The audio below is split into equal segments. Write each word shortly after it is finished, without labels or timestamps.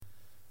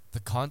The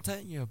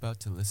content you're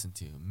about to listen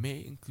to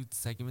may include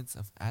segments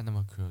of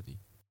animal cruelty.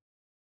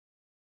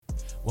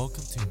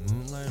 Welcome to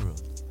Moonlight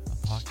Road,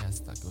 a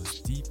podcast that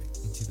goes deep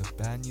into the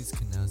Bad Newz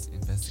Kennels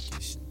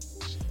investigation.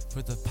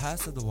 For the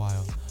past little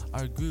while,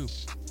 our group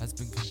has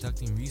been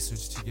conducting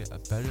research to get a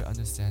better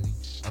understanding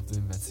of the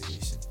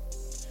investigation.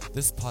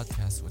 This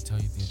podcast will tell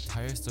you the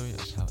entire story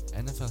of how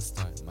NFL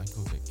star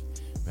Michael Vick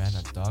ran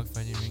a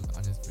dogfighting ring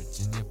on his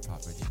Virginia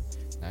property,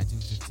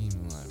 1915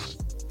 Moonlight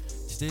Road.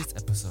 Today's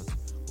episode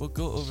will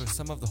go over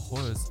some of the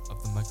horrors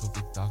of the Michael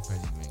Vick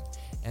dogfighting ring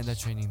and the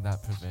training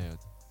that prevailed.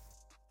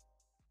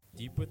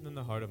 Deep within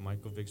the heart of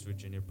Michael Vick's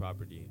Virginia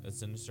property, a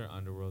sinister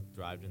underworld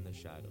thrived in the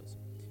shadows.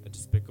 A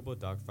despicable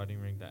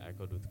dogfighting ring that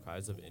echoed with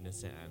cries of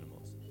innocent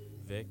animals.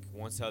 Vick,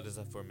 once held as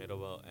a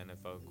formidable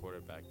NFL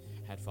quarterback,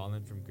 had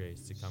fallen from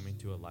grace, succumbing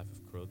to a life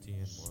of cruelty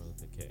and moral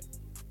decay.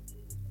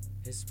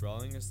 His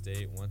sprawling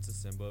estate, once a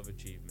symbol of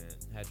achievement,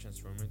 had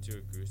transformed into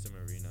a gruesome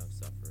arena of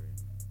suffering.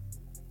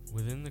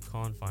 Within the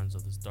confines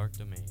of this dark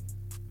domain,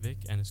 Vick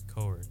and his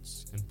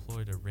cohorts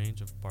employed a range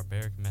of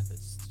barbaric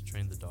methods to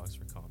train the dogs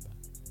for combat.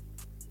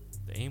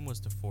 The aim was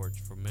to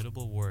forge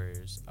formidable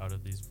warriors out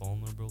of these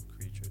vulnerable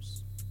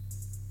creatures.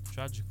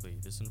 Tragically,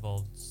 this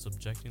involved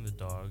subjecting the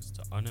dogs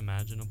to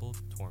unimaginable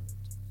torment.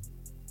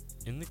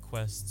 In the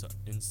quest to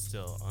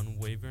instill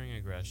unwavering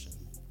aggression,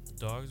 the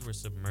dogs were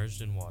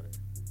submerged in water,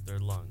 their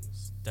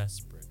lungs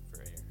desperate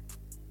for air,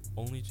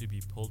 only to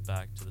be pulled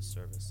back to the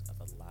surface at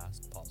the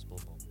last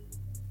possible moment.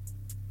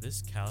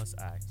 This callous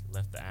act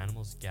left the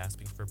animals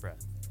gasping for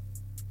breath,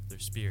 their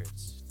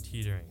spirits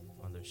teetering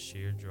on their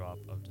sheer drop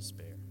of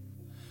despair.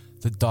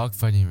 The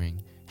dogfighting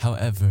ring,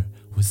 however,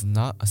 was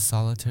not a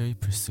solitary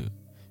pursuit.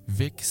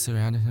 Vick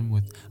surrounded him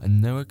with a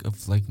network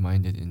of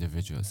like-minded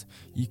individuals,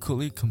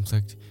 equally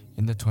complicit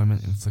in the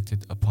torment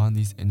inflicted upon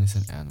these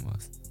innocent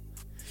animals.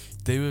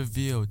 They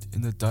revealed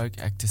in the dark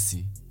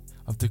ecstasy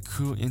of the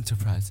cruel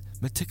enterprise,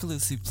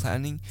 meticulously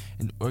planning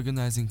and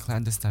organizing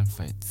clandestine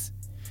fights.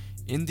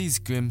 In these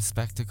grim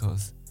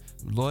spectacles,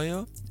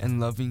 loyal and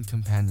loving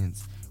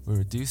companions were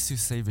reduced to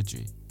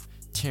savagery,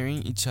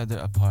 tearing each other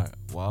apart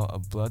while a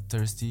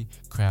bloodthirsty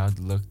crowd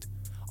looked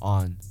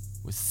on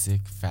with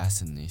sick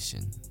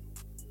fascination.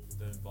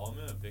 The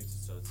involvement of Vick's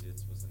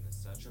associates was an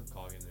essential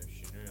cog in the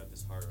machinery of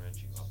this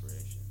heart-wrenching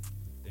operation.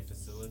 They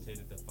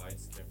facilitated the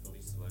fights,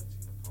 carefully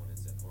selecting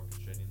opponents and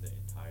orchestrating the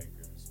entire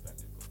grim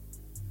spectacle.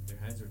 Their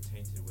hands were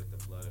tainted with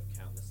the blood of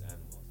countless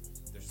animals,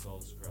 their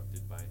souls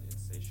corrupted by an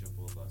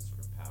insatiable lust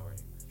for power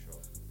and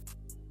control.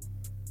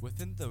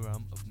 Within the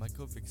realm of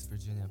Michael Vick's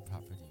Virginia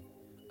property,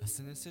 a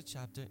sinister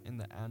chapter in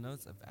the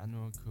annals of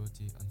animal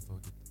cruelty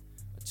unfolded,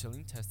 a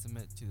chilling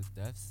testament to the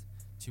depths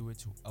to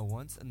which a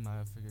once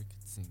admired figure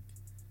could sink.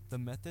 The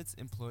methods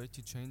employed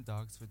to train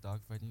dogs for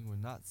dogfighting were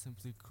not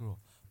simply cruel,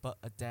 but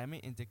a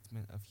damning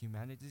indictment of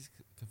humanity's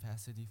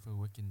capacity for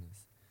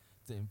wickedness.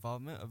 The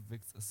involvement of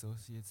Vick's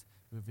associates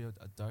revealed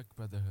a dark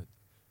brotherhood,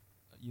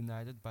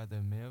 united by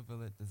their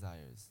malevolent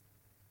desires.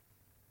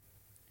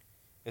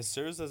 It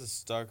serves as a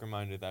stark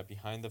reminder that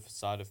behind the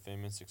facade of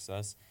fame and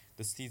success,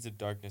 the seeds of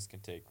darkness can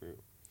take root,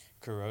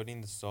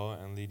 corroding the soul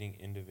and leading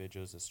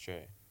individuals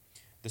astray.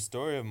 The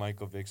story of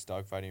Michael Vick's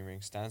dogfighting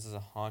ring stands as a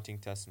haunting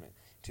testament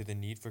to the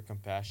need for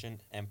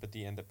compassion,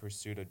 empathy, and the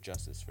pursuit of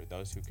justice for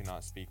those who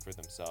cannot speak for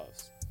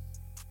themselves.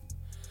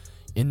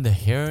 In the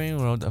harrowing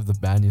world of the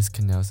Bad Newz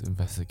Kennels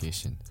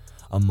investigation,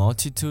 a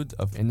multitude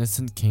of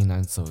innocent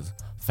canine souls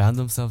found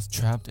themselves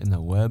trapped in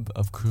a web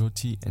of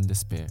cruelty and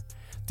despair.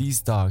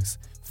 These dogs,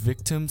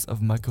 victims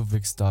of Michael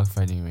Vick's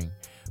dogfighting ring,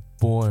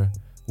 bore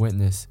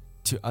witness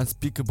to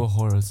unspeakable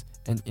horrors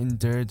and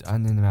endured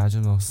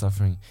unimaginable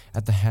suffering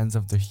at the hands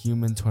of their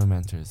human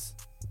tormentors.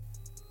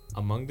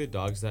 Among the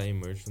dogs that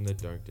emerged from the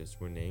darkness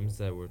were names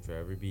that would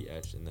forever be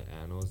etched in the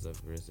annals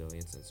of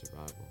resilience and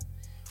survival.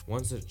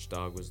 One such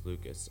dog was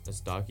Lucas, a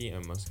stocky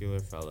and muscular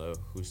fellow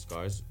whose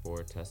scars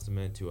bore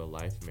testament to a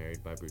life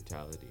marred by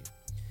brutality.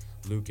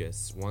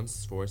 Lucas,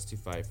 once forced to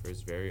fight for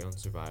his very own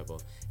survival,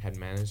 had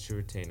managed to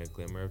retain a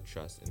glimmer of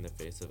trust in the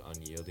face of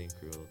unyielding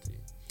cruelty.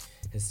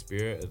 His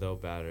spirit, though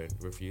battered,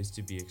 refused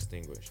to be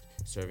extinguished,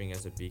 serving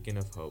as a beacon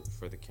of hope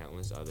for the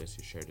countless others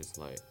who shared his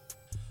light.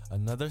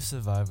 Another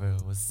survivor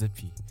was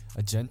Zippy,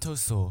 a gentle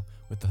soul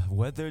with a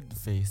weathered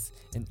face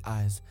and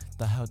eyes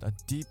that held a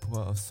deep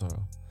well of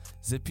sorrow.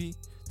 Zippy,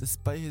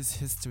 despite his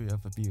history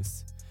of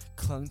abuse,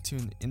 clung to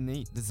an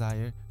innate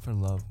desire for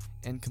love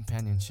and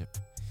companionship.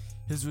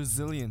 His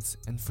resilience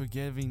and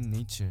forgiving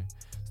nature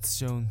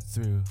shone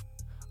through,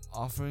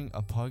 offering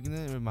a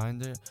poignant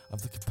reminder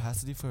of the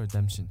capacity for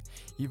redemption,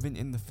 even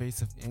in the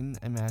face of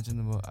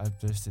unimaginable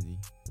adversity.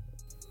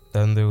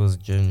 Then there was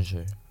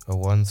Ginger, a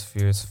once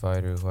fierce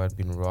fighter who had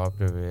been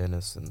robbed of her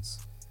innocence.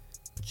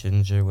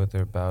 Ginger, with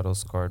her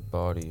battle-scarred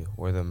body,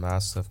 wore the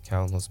mask of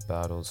countless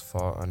battles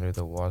fought under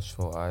the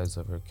watchful eyes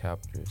of her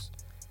captors.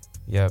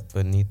 Yet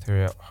beneath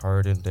her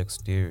hardened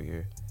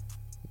exterior,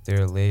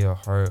 there lay a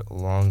heart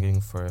longing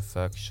for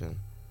affection,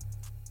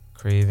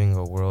 craving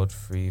a world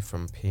free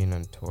from pain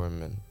and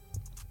torment.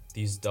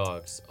 These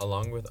dogs,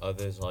 along with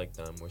others like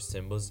them, were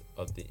symbols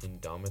of the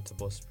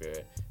indomitable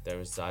spirit that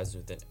resides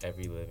within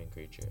every living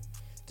creature.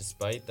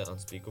 Despite the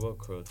unspeakable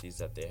cruelties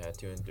that they had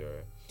to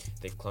endure,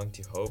 they clung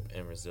to hope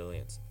and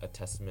resilience, a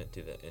testament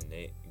to the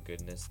innate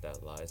goodness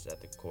that lies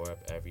at the core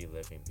of every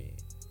living being.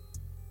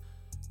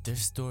 Their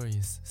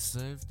stories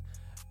served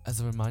as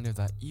a reminder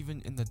that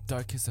even in the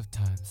darkest of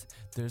times,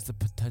 there is the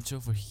potential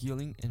for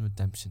healing and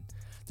redemption.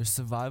 Their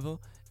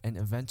survival and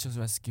eventual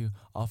rescue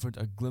offered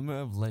a glimmer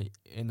of light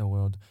in a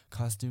world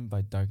costumed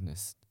by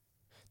darkness.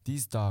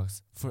 These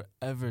dogs,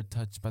 forever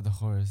touched by the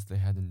horrors they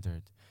had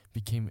endured,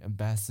 became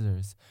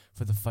ambassadors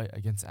for the fight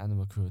against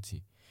animal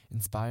cruelty,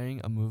 inspiring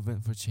a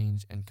movement for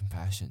change and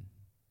compassion.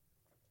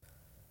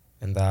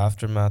 In the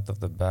aftermath of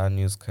the Bad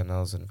Newz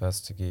Kennels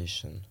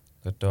investigation,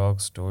 the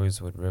dog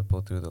stories would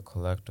ripple through the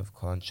collective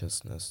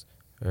consciousness,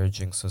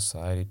 urging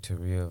society to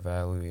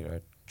reevaluate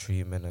our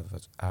treatment of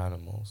its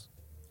animals.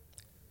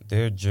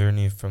 Their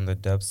journey from the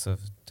depths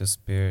of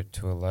despair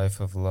to a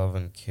life of love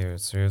and care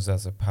serves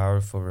as a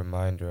powerful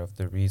reminder of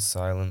the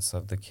resilience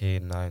of the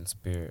canine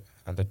spirit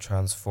and the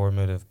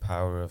transformative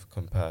power of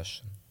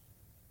compassion.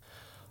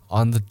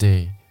 On the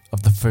day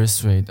of the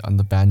first raid on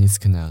the Bad Newz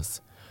Kennels,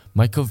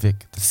 Michael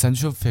Vick, the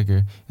central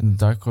figure in the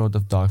dark world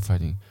of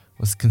dogfighting,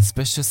 was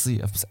conspicuously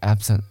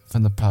absent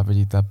from the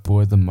property that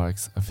bore the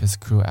marks of his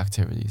cruel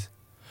activities.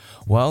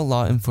 While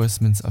law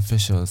enforcement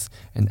officials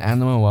and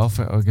animal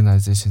welfare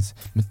organizations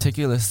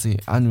meticulously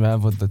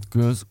unraveled the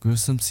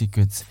gruesome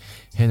secrets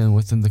hidden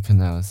within the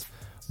kennels,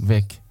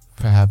 Vick,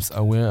 perhaps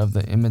aware of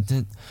the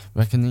imminent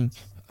reckoning,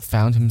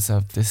 found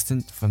himself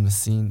distant from the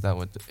scene that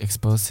would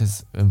expose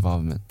his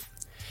involvement.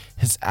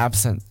 His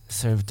absence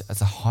served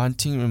as a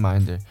haunting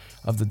reminder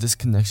of the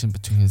disconnection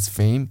between his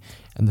fame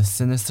and the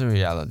sinister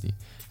reality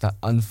that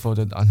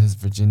unfolded on his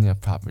Virginia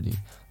property,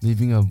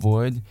 leaving a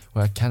void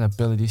where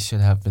accountability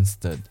should have been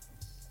stood.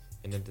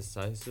 In a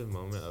decisive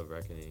moment of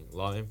reckoning,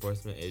 law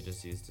enforcement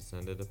agencies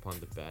descended upon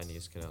the Bad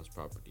Newz Kennels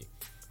property,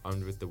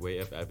 armed with the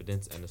weight of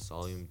evidence and a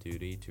solemn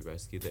duty to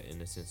rescue the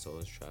innocent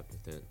souls trapped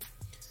within.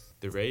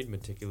 The raid,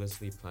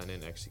 meticulously planned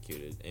and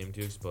executed, aimed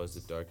to expose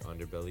the dark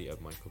underbelly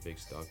of Michael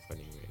Vick's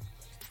dogfighting ring,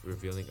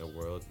 revealing a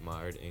world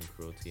mired in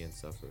cruelty and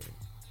suffering.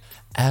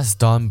 As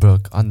dawn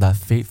broke on that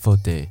fateful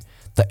day,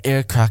 the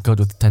air crackled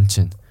with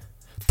tension.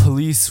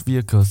 Police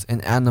vehicles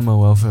and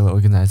animal welfare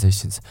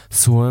organizations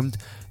swarmed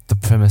the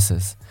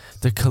premises,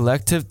 their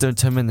collective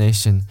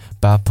determination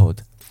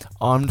baffled.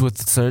 Armed with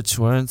search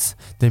warrants,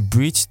 they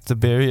breached the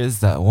barriers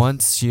that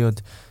once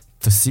shielded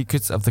the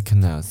secrets of the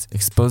kennels,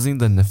 exposing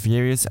the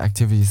nefarious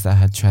activities that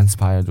had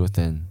transpired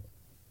within.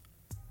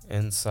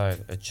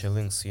 Inside, a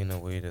chilling scene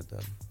awaited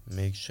them.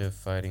 Makeshift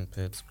fighting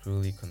pits,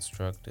 cruelly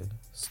constructed,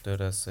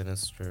 stood as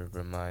sinister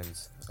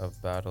reminders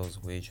of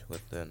battles waged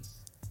within.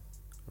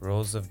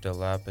 Rows of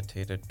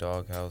dilapidated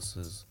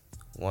doghouses,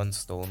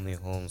 once the only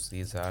homes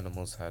these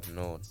animals had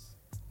known,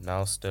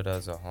 now stood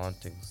as a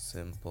haunting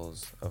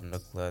symbols of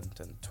neglect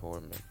and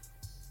torment.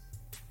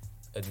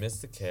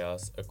 Amidst the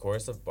chaos, a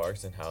chorus of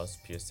barks and howls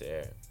pierced the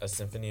air, a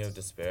symphony of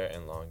despair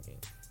and longing.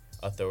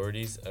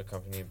 Authorities,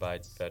 accompanied by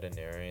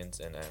veterinarians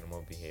and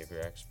animal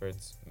behavior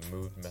experts,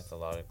 moved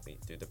methodically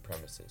through the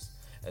premises,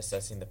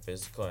 assessing the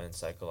physical and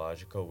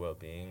psychological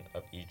well-being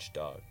of each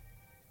dog.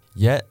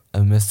 Yet,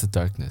 amidst the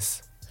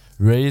darkness,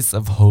 rays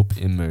of hope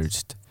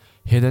emerged.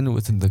 Hidden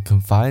within the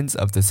confines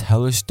of this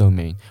hellish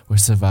domain were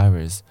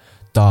survivors,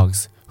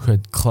 dogs who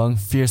had clung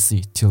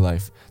fiercely to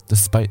life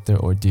despite their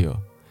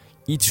ordeal.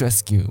 Each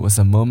rescue was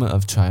a moment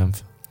of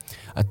triumph,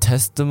 a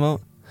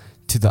testament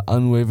to the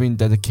unwavering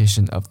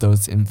dedication of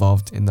those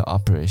involved in the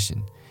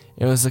operation.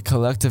 It was a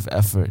collective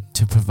effort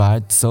to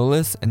provide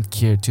solace and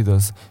care to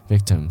those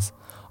victims,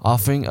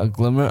 offering a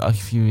glimmer of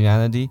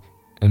humanity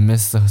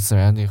amidst the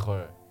surrounding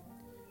horror.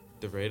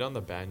 The raid on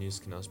the Bad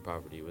Newz Kennels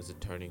property was a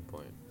turning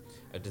point,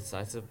 a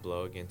decisive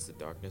blow against the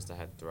darkness that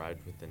had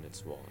thrived within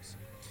its walls.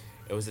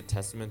 It was a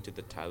testament to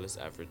the tireless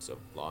efforts of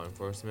law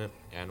enforcement,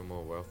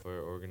 animal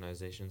welfare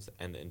organizations,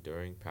 and the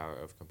enduring power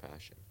of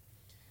compassion.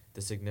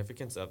 The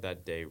significance of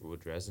that day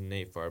would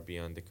resonate far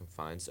beyond the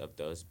confines of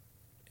those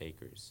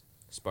acres,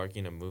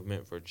 sparking a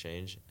movement for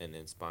change and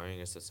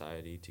inspiring a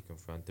society to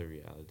confront the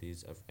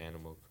realities of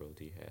animal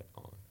cruelty head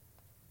on.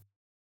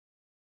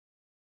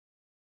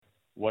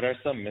 What are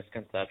some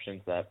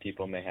misconceptions that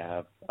people may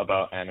have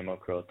about animal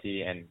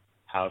cruelty, and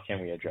how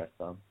can we address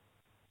them?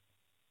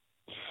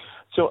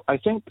 So I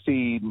think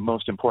the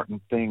most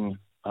important thing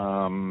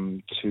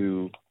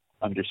to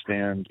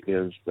understand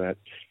is that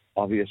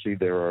obviously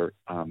there are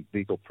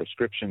legal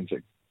prescriptions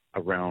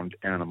around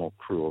animal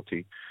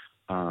cruelty,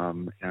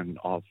 and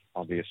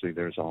obviously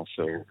there's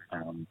also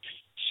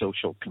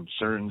social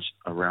concerns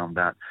around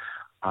that.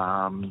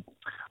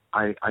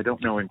 I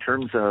don't know, in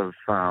terms of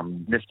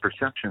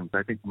misperceptions,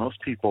 I think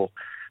most people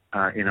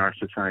in our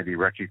society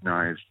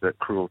recognize that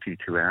cruelty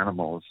to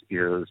animals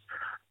is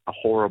a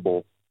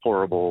horrible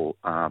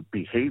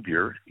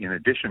behavior in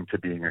addition to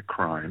being a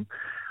crime,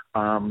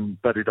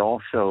 but it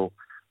also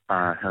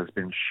has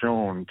been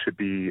shown to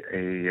be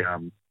a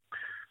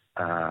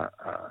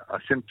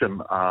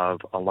symptom of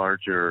a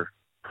larger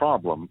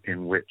problem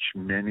in which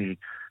many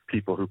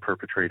people who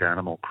perpetrate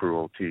animal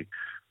cruelty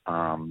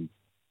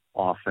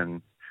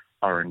often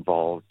are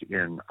involved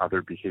in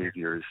other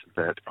behaviors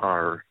that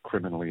are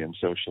criminally and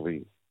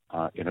socially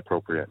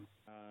inappropriate.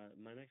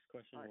 My next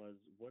question was,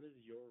 what is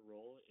your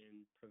role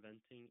in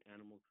preventing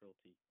animal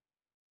cruelty?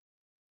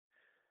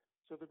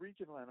 So the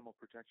Regional Animal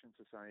Protection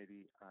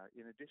Society,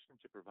 in addition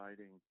to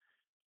providing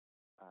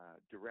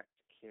direct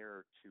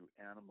care to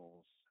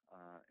animals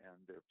and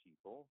their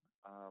people,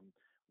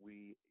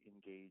 we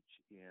engage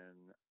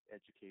in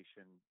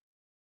education,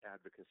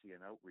 advocacy,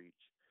 and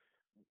outreach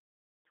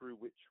through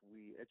which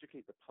we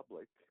educate the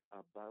public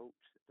about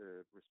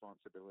the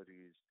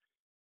responsibilities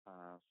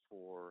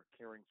for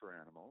caring for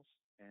animals,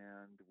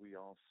 and we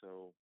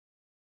also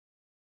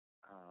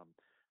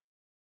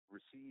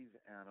receive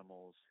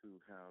animals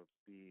who have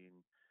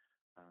been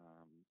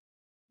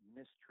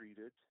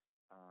mistreated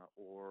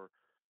or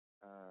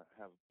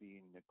have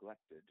been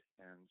neglected,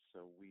 and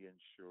so we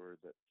ensure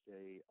that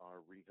they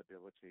are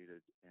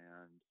rehabilitated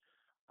and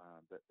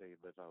that they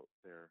live out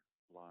their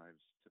lives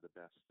to the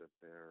best of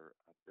their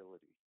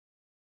ability.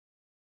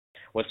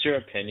 What's your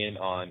opinion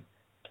on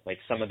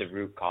some of the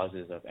root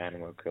causes of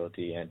animal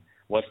cruelty, and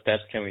what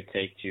steps can we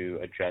take to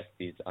address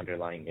these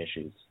underlying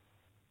issues?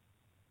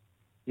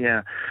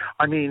 Yeah,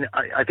 I mean,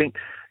 I think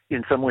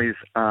in some ways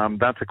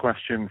that's a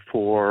question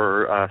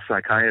for a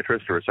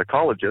psychiatrist or a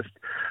psychologist.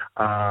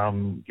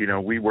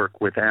 We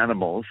work with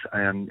animals,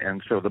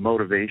 and so the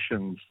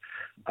motivations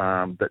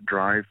that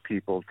drive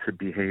people to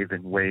behave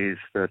in ways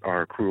that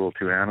are cruel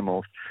to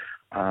animals,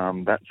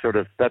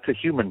 that's a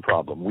human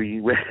problem.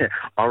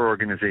 Our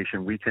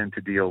organization, we tend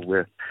to deal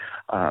with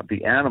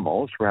the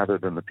animals rather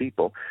than the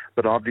people,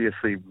 but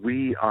obviously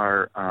we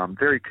are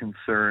very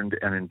concerned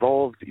and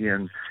involved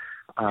in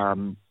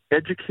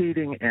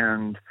educating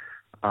and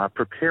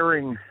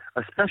preparing,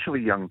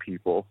 especially young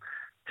people,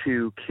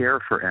 to care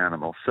for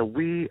animals. So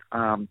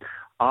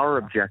our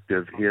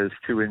objective is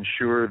to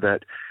ensure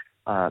that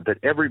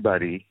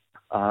everybody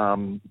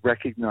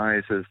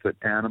recognizes that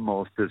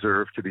animals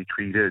deserve to be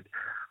treated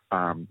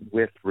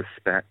with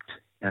respect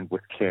and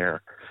with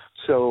care.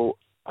 So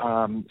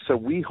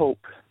we hope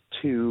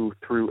to,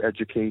 through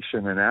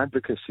education and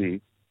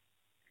advocacy,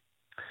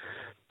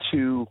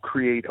 to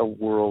create a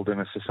world and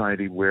a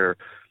society where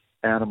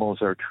animals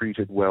are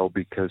treated well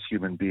because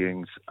human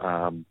beings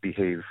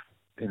behave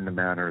in the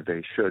manner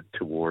they should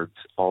towards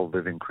all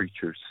living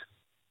creatures.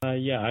 I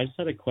just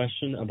had a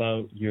question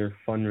about your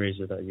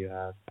fundraiser that you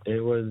have.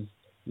 It was,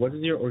 what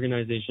does your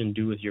organization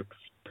do with your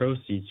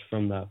proceeds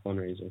from that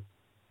fundraiser?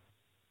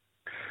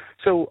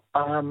 So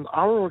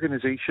our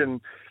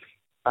organization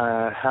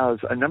has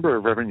a number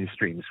of revenue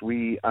streams.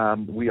 We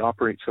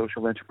operate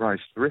social enterprise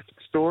thrift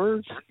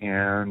stores,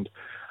 and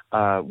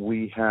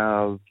we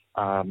have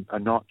a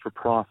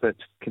not-for-profit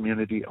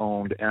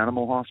community-owned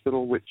animal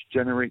hospital which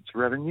generates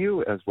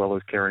revenue, as well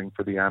as caring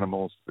for the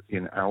animals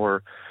in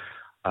our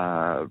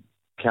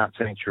cat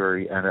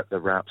sanctuary and at the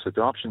RAPS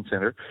Adoption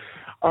Center.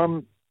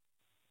 And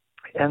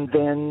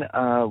then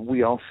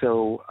we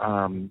also,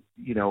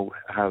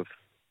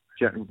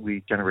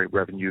 we generate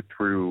revenue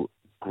through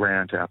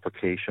grant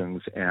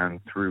applications and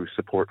through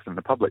support from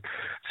the public.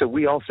 So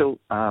we also,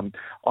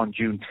 on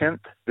June 10th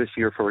this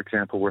year, for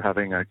example, we're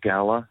having a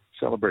gala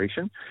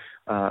celebration,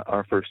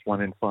 our first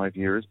one in 5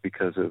 years.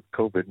 Because of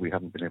COVID, we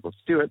haven't been able to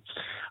do it.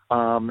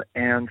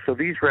 And so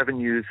these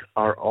revenues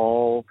are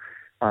all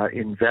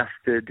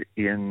invested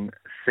in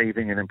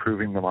saving and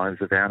improving the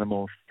lives of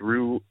animals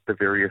through the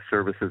various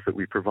services that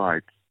we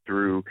provide,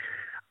 through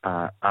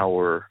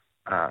our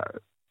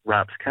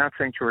RAPS Cat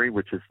Sanctuary,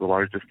 which is the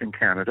largest in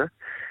Canada,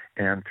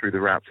 and through the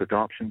RAPS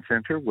Adoption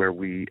Center, where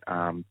we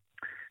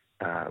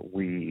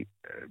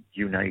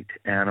unite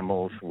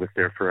animals with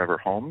their forever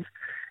homes,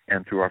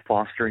 and through our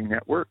fostering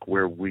network,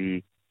 where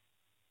we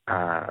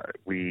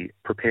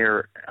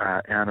prepare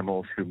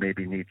animals who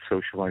maybe need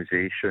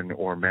socialization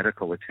or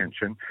medical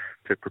attention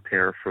to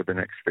prepare for the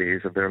next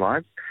phase of their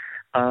lives,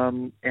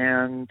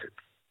 and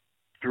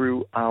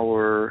through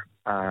our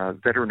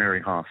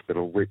veterinary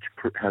hospital, which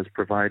has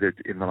provided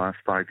in the last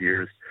 5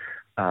 years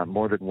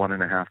more than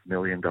 $1.5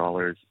 million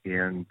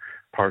in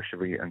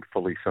partially and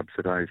fully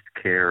subsidized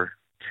care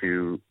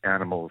to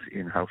animals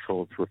in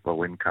households with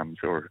low incomes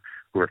or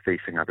who are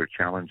facing other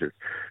challenges.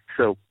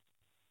 So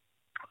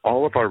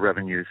all of our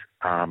revenues,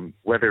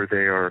 whether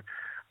they are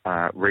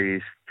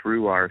raised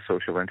through our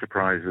social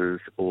enterprises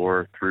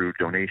or through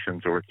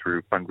donations or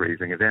through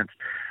fundraising events,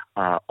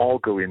 all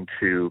go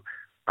into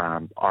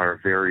our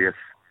various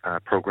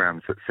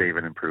programs that save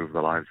and improve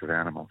the lives of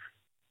animals.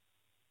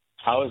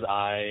 How is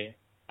I,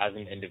 as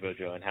an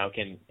individual, and how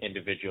can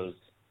individuals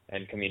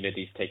and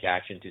communities take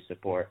action to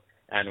support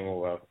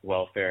animal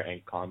welfare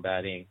and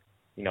combating,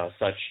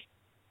 such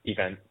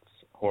events,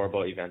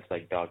 horrible events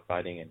like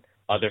dogfighting and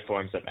other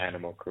forms of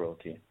animal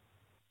cruelty?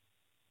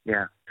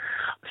 Yeah.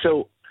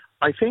 So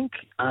I think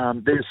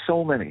there's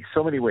so many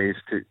ways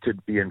to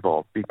be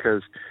involved,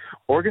 because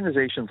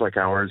organizations like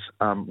ours,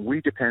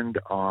 we depend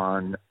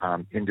on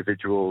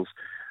individuals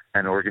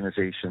and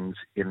organizations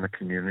in the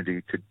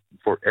community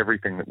for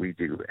everything that we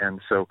do.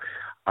 And so,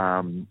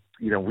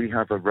 we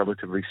have a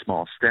relatively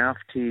small staff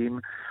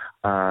team,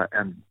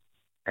 and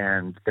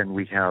then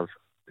we have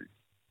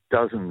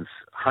dozens,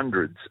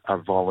 hundreds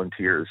of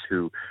volunteers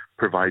who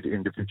provide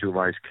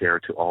individualized care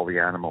to all the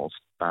animals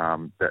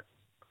that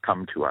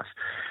come to us.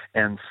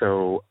 And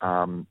so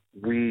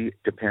we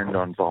depend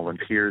on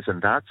volunteers,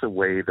 and that's a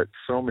way that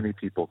so many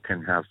people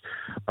can have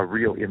a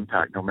real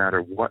impact no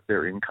matter what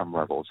their income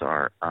levels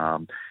are.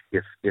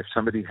 If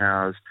somebody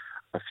has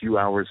a few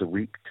hours a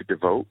week to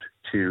devote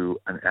to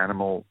an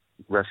animal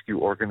rescue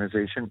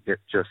organization, it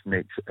just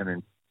makes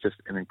an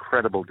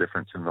incredible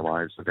difference in the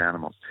lives of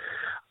animals.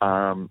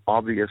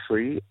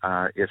 Obviously,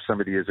 if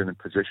somebody is in a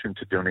position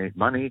to donate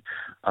money,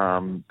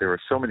 there are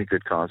so many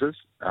good causes,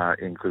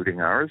 including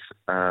ours,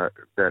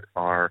 that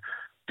are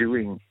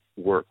doing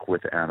work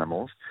with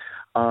animals.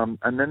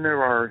 And then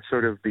there are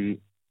sort of the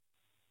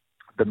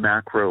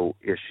macro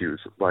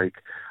issues, like,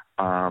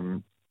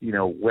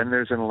 when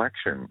there's an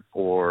election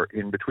or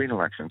in between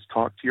elections,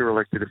 talk to your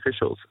elected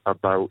officials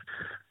about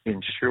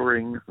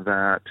ensuring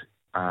that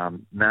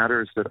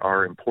matters that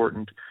are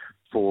important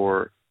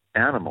for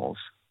animals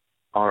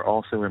are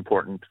also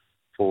important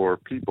for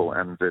people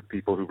and the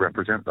people who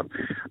represent them.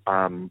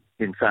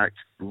 In fact,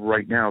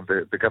 right now,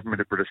 the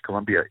government of British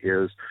Columbia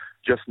is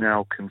just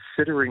now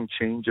considering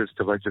changes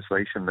to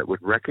legislation that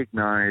would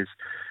recognize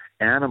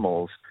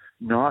animals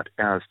not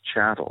as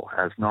chattel,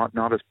 as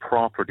not as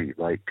property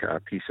like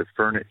a piece of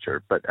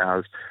furniture, but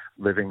as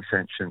living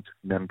sentient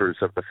members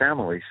of the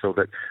family, so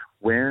that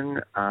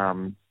when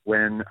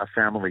a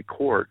family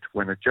court,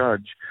 when a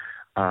judge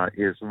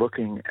is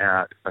looking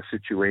at a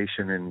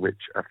situation in which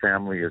a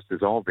family is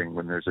dissolving,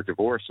 when there's a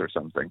divorce or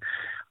something,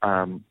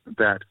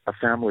 that a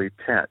family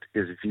pet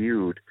is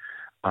viewed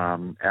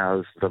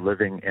as the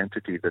living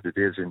entity that it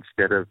is,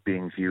 instead of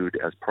being viewed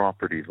as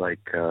property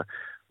like a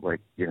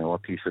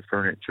piece of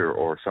furniture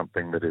or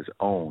something that is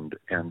owned,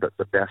 and that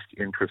the best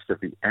interest of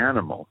the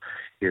animal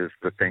is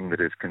the thing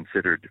that is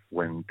considered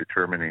when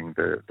determining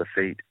the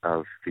fate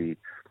of the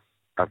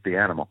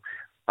animal.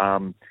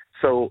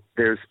 So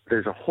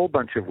there's a whole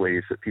bunch of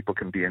ways that people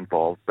can be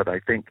involved, but I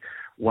think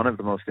one of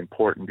the most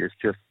important is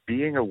just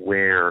being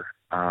aware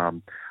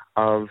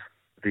of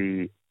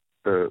the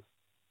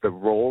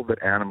role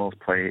that animals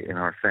play in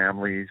our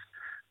families,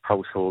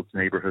 households,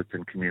 neighborhoods,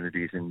 and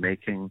communities in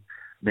making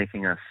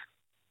us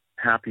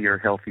happier,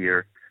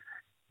 healthier,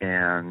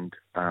 and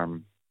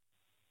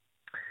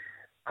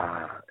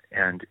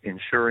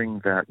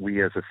ensuring that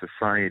we as a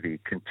society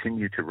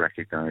continue to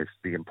recognize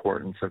the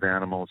importance of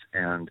animals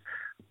and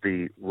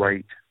the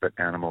right that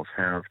animals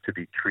have to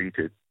be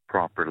treated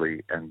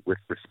properly and with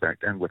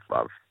respect and with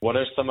love. What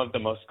are some of the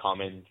most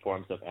common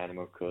forms of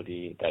animal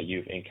cruelty that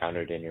you've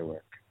encountered in your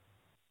work?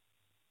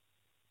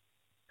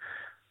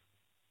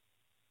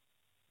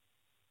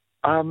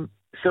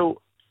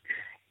 So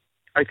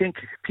I think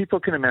people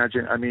can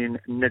imagine,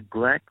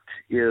 neglect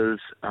is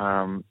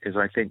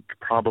I think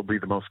probably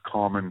the most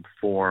common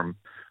form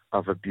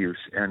of abuse,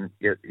 and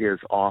it is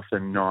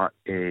often not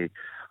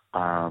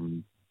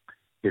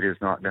it is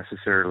not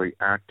necessarily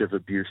active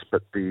abuse,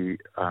 but the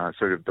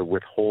sort of the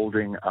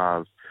withholding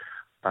of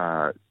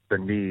the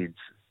needs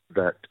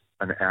that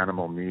an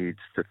animal needs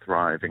to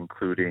thrive,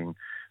 including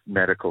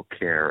medical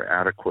care,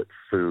 adequate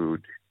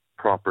food,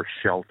 proper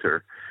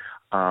shelter.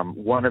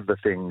 One of the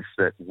things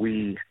that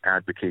we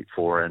advocate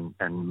for, and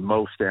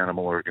most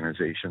animal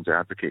organizations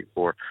advocate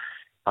for,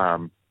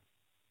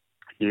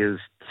 is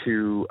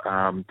to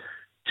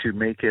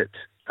make it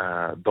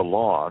the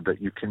law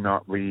that you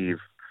cannot leave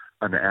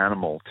an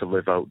animal to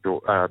live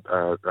outdoor,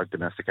 a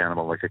domestic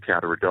animal like a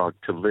cat or a dog,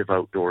 to live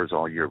outdoors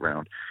all year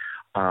round.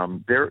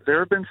 There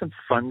have been some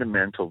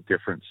fundamental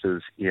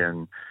differences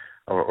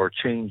or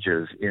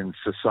changes in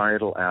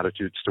societal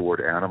attitudes toward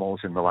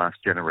animals in the last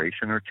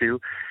generation or two.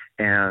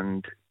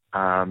 And,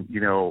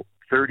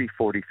 30,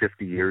 40,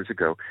 50 years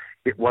ago,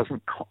 it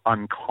wasn't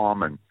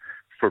uncommon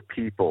for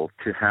people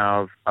to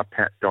have a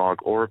pet dog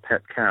or a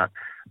pet cat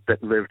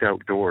that lived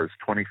outdoors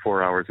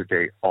 24 hours a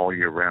day all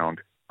year round.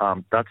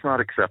 That's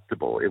not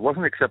acceptable. It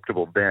wasn't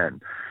acceptable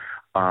then,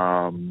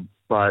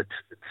 but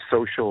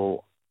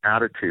social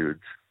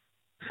attitudes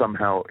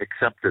somehow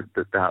accepted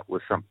that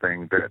was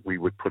something that we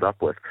would put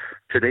up with.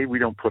 Today, we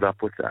don't put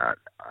up with that.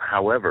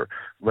 However,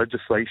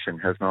 legislation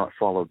has not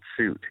followed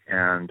suit,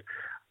 and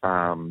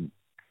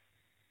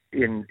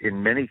in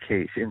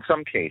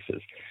some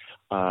cases,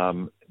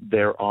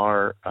 there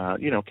are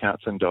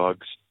cats and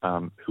dogs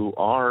who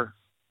are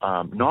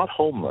not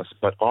homeless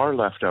but are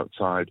left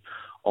outside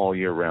all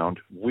year round.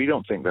 We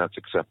don't think that's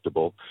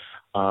acceptable,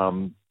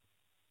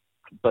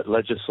 but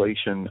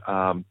legislation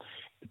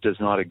does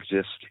not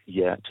exist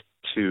yet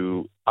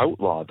to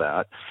outlaw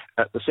that.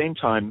 At the same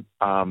time,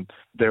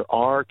 there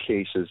are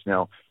cases.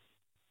 Now,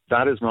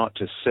 that is not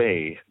to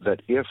say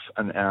that if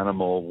an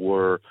animal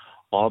were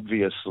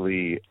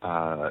obviously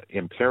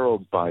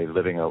imperiled by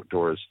living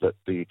outdoors, that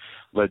the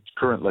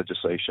current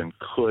legislation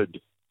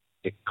could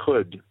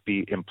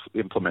be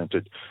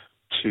implemented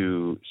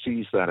to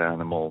seize that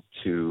animal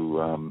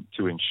to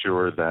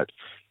ensure that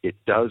it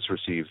does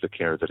receive the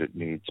care that it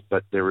needs.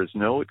 But there is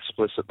no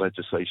explicit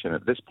legislation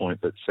at this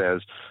point that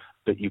says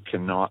that you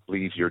cannot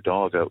leave your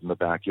dog out in the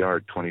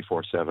backyard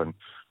 24/7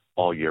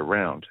 all year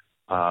round.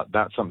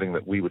 That's something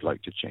that we would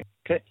like to change.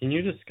 Okay. Can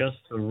you discuss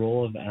the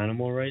role of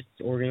animal rights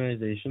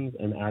organizations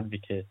and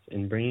advocates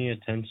in bringing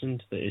attention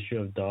to the issue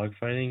of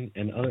dogfighting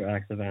and other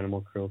acts of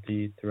animal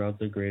cruelty throughout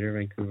the Greater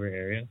Vancouver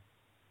area?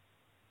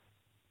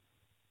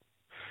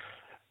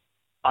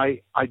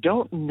 I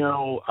don't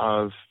know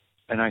of,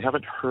 and I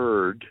haven't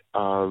heard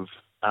of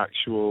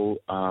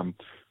actual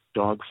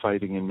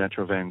dogfighting in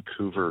Metro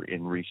Vancouver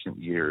in recent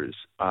years.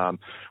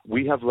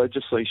 We have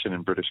legislation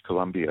in British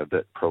Columbia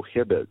that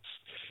prohibits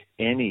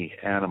any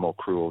animal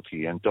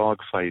cruelty, and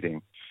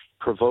dogfighting,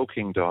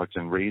 provoking dogs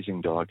and raising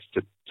dogs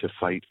to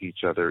fight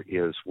each other,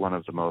 is one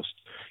of the most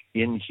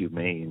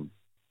inhumane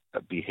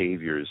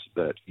behaviors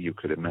that you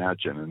could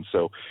imagine. And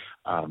so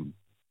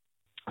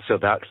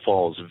that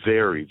falls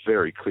very,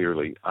 very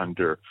clearly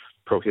under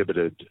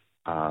prohibited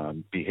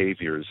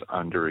behaviors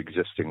under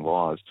existing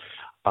laws.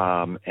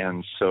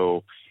 And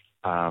so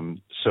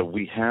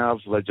we have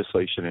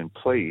legislation in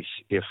place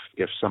if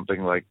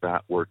something like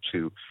that were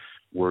to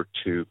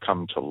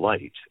come to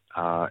light.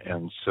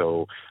 And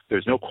so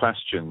there's no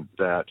question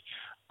that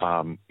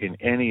in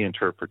any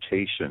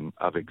interpretation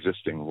of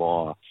existing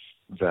law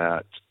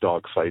that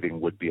dogfighting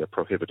would be a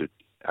prohibited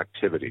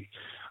activity.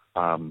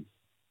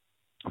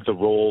 The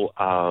role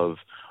of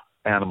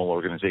animal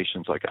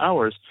organizations like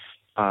ours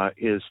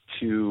is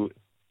to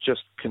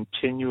just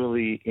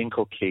continually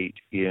inculcate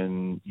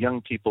in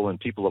young people and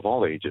people of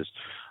all ages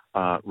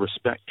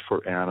respect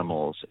for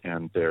animals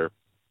and their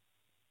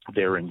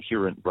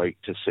inherent right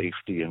to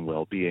safety and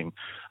well-being,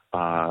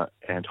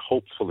 and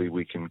hopefully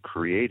we can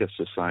create a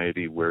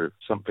society where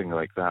something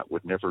like that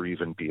would never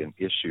even be an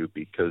issue,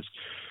 because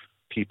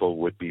people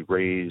would be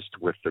raised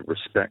with the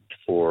respect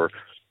for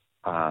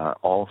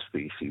all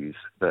species,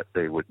 that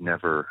it would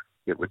never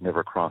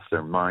cross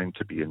their mind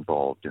to be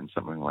involved in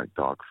something like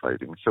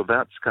dogfighting. So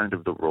that's kind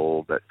of the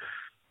role that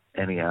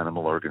any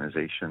animal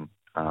organization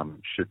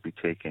should be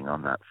taking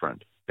on that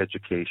front: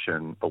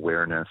 education,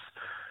 awareness,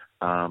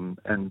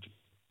 and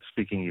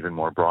speaking even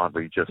more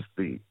broadly, just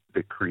the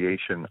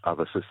creation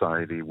of a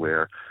society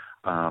where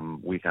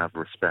we have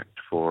respect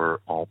for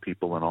all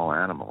people and all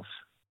animals.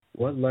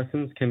 What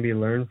lessons can be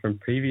learned from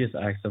previous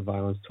acts of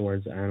violence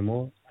towards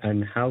animals,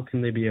 and how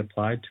can they be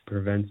applied to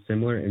prevent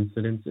similar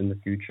incidents in the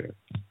future?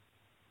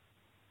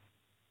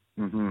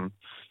 Mm-hmm.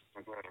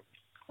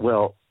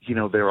 Well,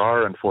 there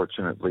are,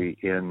 unfortunately,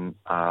 in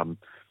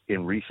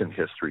recent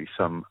history,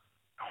 some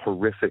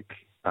horrific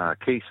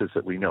cases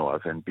that we know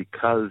of, and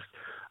because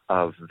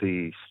of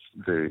the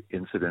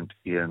incident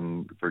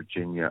in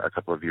Virginia a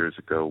couple of years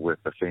ago with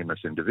a famous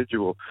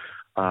individual,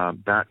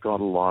 that got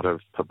a lot of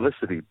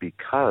publicity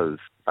because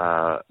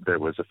there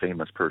was a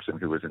famous person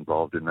who was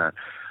involved in that.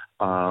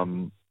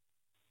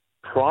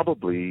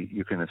 Probably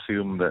you can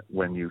assume that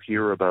when you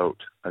hear about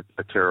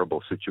a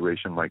terrible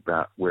situation like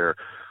that where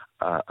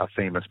a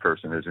famous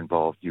person is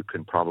involved, you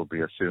can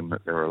probably assume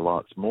that there are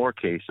lots more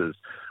cases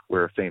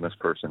where a famous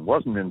person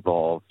wasn't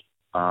involved,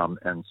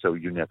 and so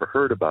you never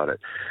heard about it.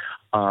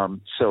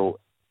 So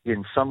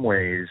in some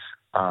ways,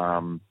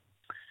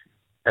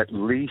 at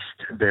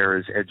least there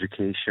is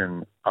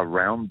education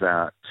around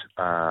that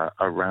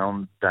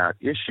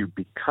issue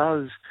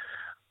because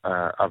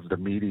of the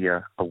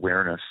media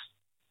awareness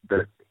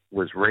that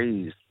was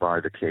raised by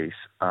the case.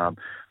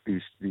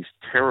 These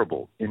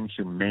terrible,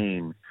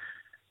 inhumane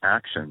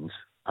actions.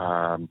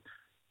 I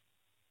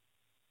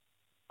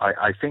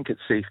think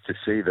it's safe to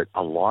say that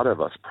a lot of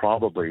us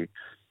probably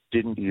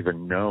didn't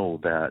even know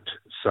that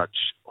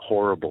such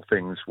horrible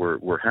things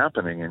were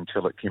happening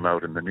until it came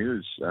out in the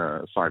news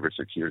 5 or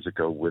 6 years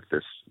ago with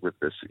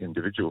this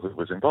individual who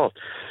was involved.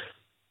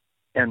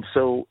 And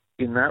so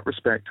in that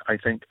respect, I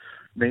think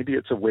maybe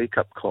it's a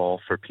wake-up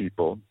call for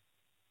people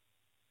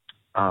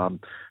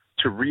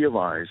to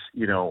realize,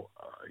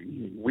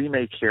 we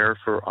may care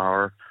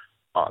for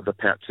the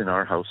pets in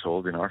our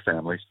household, in our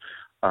families,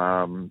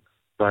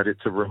 but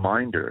it's a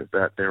reminder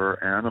that there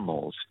are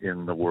animals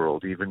in the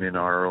world, even in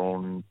our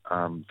own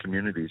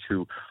communities,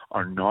 who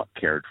are not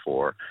cared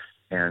for.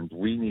 And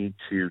we need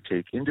to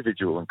take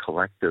individual and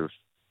collective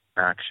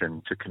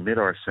action to commit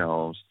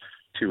ourselves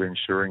to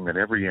ensuring that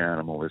every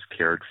animal is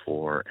cared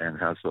for and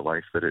has the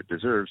life that it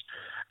deserves.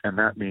 And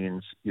that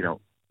means,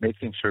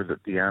 making sure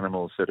that the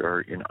animals that are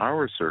in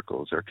our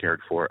circles are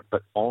cared for,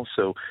 but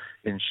also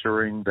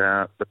ensuring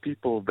that the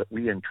people that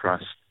we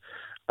entrust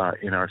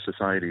in our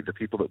society, the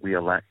people that we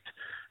elect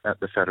at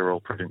the federal,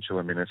 provincial,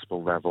 and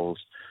municipal levels,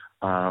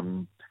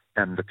 and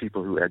the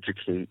people who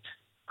educate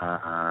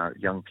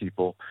young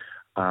people,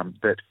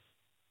 that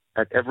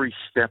at every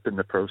step in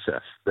the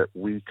process that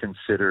we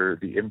consider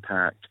the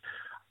impact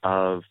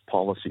of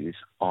policies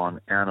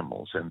on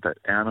animals, and that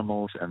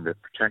animals and their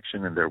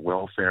protection and their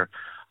welfare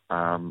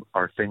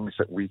are things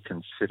that we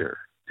consider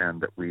and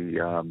that we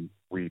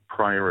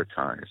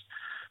prioritize,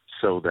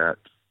 so that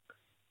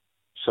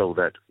so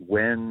that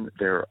when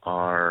there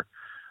are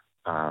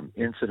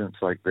incidents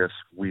like this,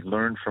 we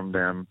learn from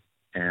them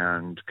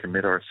and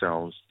commit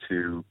ourselves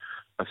to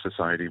a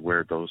society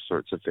where those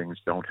sorts of things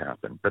don't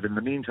happen. But in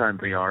the meantime,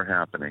 they are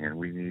happening, and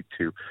we need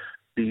to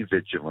be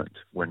vigilant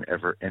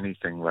whenever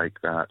anything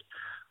like that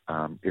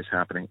is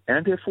happening.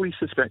 And if we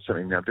suspect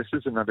something, now this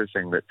is another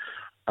thing that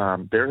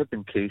there have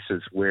been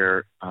cases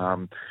where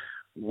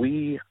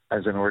we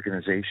as an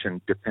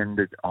organization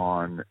depended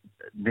on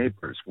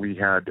neighbors. We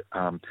had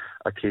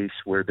a case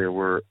where there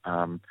was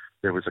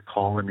a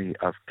colony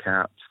of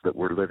cats that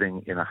were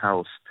living in a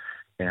house,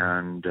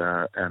 and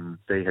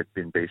they had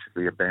been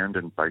basically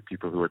abandoned by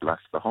people who had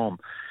left the home.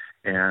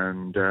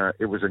 And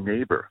it was a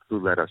neighbor who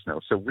let us know.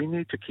 So we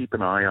need to keep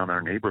an eye on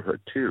our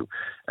neighborhood too.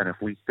 And if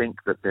we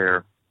think that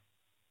there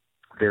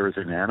is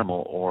an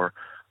animal or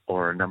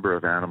a number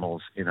of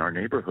animals in our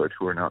neighborhood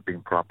who are not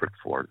being properly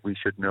for, we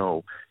should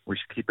know. We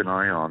should keep an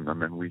eye on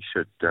them, and we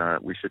should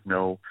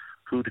know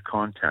who to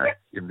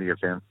contact in the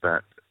event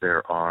that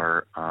there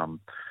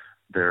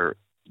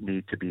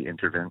need to be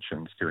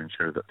interventions to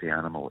ensure that the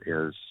animal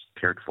is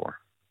cared for.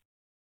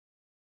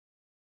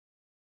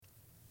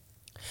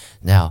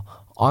 Now,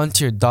 on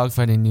to your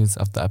dogfighting news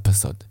of the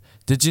episode.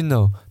 Did you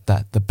know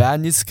that the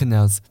Bad Newz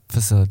Kennels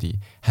facility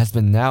has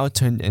been now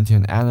turned into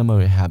an animal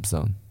rehab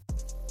zone?